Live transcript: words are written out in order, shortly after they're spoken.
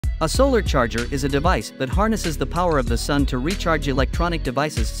A solar charger is a device that harnesses the power of the sun to recharge electronic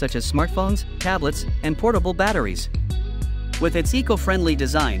devices such as smartphones, tablets, and portable batteries. With its eco-friendly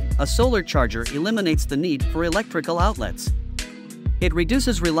design, a solar charger eliminates the need for electrical outlets. It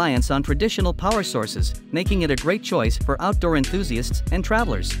reduces reliance on traditional power sources, making it a great choice for outdoor enthusiasts and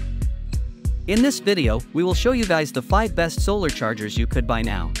travelers. In this video, we will show you guys the 5 best solar chargers you could buy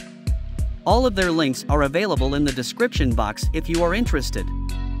now. All of their links are available in the description box if you are interested.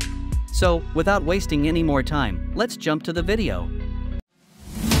 So, without wasting any more time, let's jump to the video.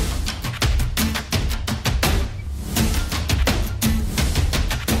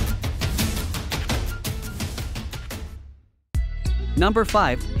 Number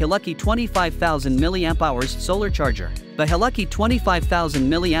 5. Hiluckey 25,000 mAh Solar Charger. The Hiluckey 25,000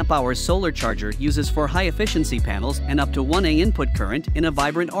 mAh solar charger uses 4 high-efficiency panels and up to 1A input current in a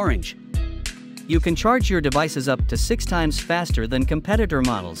vibrant orange. You can charge your devices up to 6 times faster than competitor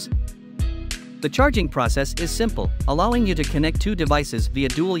models. The charging process is simple, allowing you to connect 2 devices via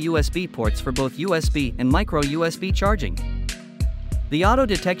dual USB ports for both USB and micro USB charging. The auto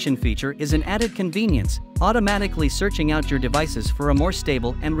detection feature is an added convenience, automatically searching out your devices for a more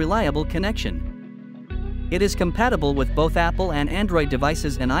stable and reliable connection. It is compatible with both Apple and Android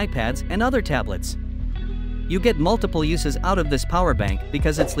devices and iPads and other tablets. You get multiple uses out of this power bank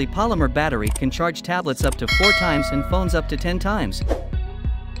because its polymer battery can charge tablets up to 4 times and phones up to 10 times.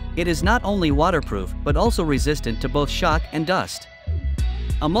 It is not only waterproof but also resistant to both shock and dust.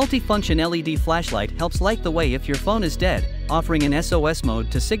 A multifunction LED flashlight helps light the way if your phone is dead, offering an SOS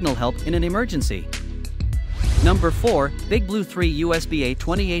mode to signal help in an emergency. Number 4. BigBlue 3 USB-A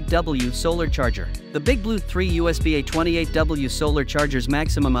 28W Solar Charger. The BigBlue 3 USB-A 28W Solar Charger's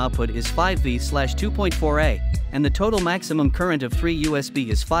maximum output is 5V/2.4A, and the total maximum current of 3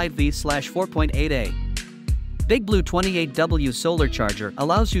 USB is 5V/4.8A. BigBlue 28W Solar Charger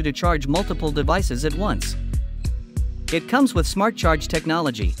allows you to charge multiple devices at once. It comes with Smart Charge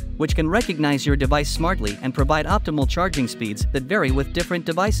technology, which can recognize your device smartly and provide optimal charging speeds that vary with different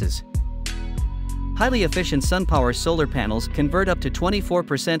devices. Highly efficient SunPower solar panels convert up to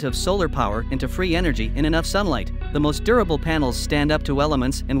 24% of solar power into free energy in enough sunlight. The most durable panels stand up to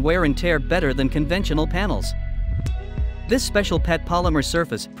elements and wear and tear better than conventional panels. This special PET polymer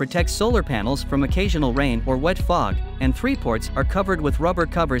surface protects solar panels from occasional rain or wet fog, and 3 ports are covered with rubber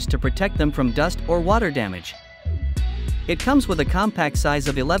covers to protect them from dust or water damage. It comes with a compact size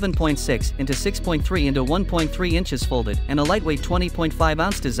of 11.6 into 6.3 into 1.3 inches folded and a lightweight 20.5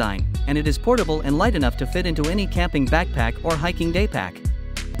 ounce design, and it is portable and light enough to fit into any camping backpack or hiking day pack.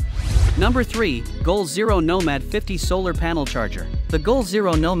 Number 3. Goal Zero Nomad 50 Solar Panel Charger. The Goal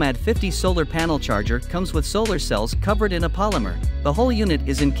Zero Nomad 50 Solar Panel Charger comes with solar cells covered in a polymer. The whole unit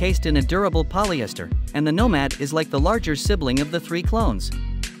is encased in a durable polyester, and the Nomad is like the larger sibling of the 3 clones.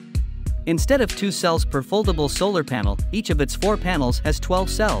 Instead of 2 cells per foldable solar panel, each of its 4 panels has 12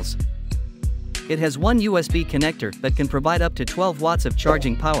 cells. It has one USB connector that can provide up to 12 watts of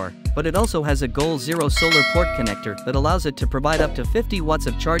charging power, but it also has a Goal Zero solar port connector that allows it to provide up to 50 watts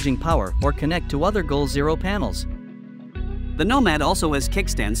of charging power or connect to other Goal Zero panels. The Nomad also has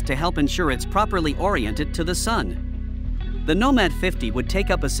kickstands to help ensure it's properly oriented to the sun. The Nomad 50 would take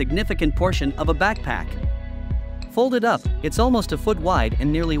up a significant portion of a backpack. Folded up, it's almost a foot wide and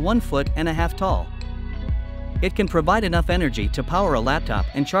nearly 1.5 feet tall. It can provide enough energy to power a laptop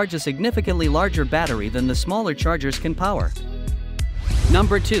and charge a significantly larger battery than the smaller chargers can power.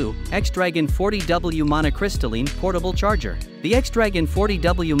 Number 2. X-Dragon 40W Monocrystalline Portable Charger. The X-Dragon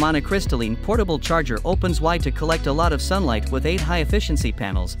 40W Monocrystalline Portable Charger opens wide to collect a lot of sunlight with 8 high-efficiency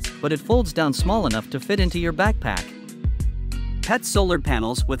panels, but it folds down small enough to fit into your backpack. PET solar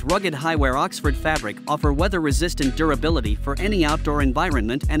panels with rugged high-wear Oxford fabric offer weather-resistant durability for any outdoor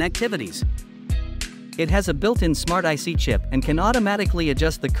environment and activities. It has a built-in Smart IC chip and can automatically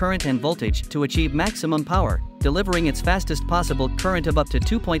adjust the current and voltage to achieve maximum power, delivering its fastest possible current of up to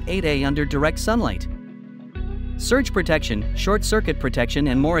 2.8A under direct sunlight. Surge protection, short circuit protection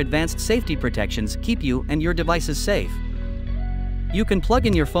and more advanced safety protections keep you and your devices safe. You can plug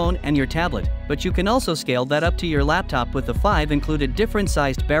in your phone and your tablet, but you can also scale that up to your laptop with the 5 included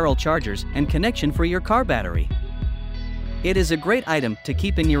different-sized barrel chargers and connection for your car battery. It is a great item to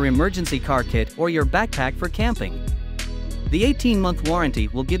keep in your emergency car kit or your backpack for camping. The 18-month warranty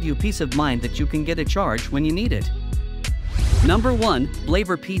will give you peace of mind that you can get a charge when you need it. Number 1.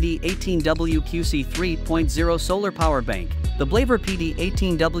 BLAVOR PD18WQC 3.0 Solar Power Bank. The BLAVOR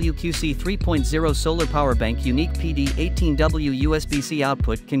PD18WQC 3.0 Solar Power Bank unique PD18W USB-C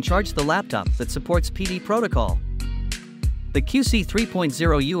output can charge the laptop that supports PD protocol. The QC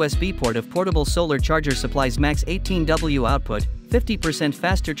 3.0 USB port of portable solar charger supplies max 18W output, 50%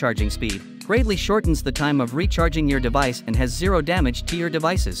 faster charging speed, greatly shortens the time of recharging your device and has zero damage to your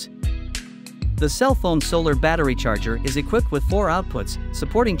devices. The cell phone solar battery charger is equipped with 4 outputs,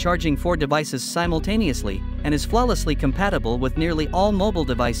 supporting charging 4 devices simultaneously, and is flawlessly compatible with nearly all mobile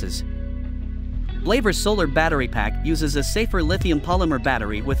devices. BLAVOR solar battery pack uses a safer lithium polymer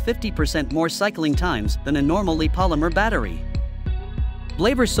battery with 50% more cycling times than a normally polymer battery.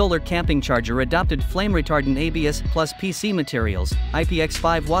 BLAVOR solar camping charger adopted flame retardant ABS plus PC materials,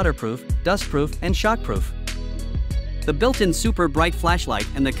 IPX5 waterproof, dustproof, and shockproof. The built-in super bright flashlight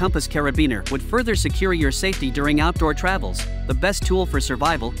and the compass carabiner would further secure your safety during outdoor travels, the best tool for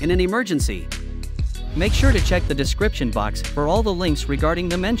survival in an emergency. Make sure to check the description box for all the links regarding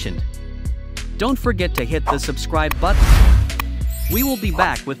the mentioned. Don't forget to hit the subscribe button. We will be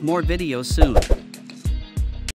back with more videos soon.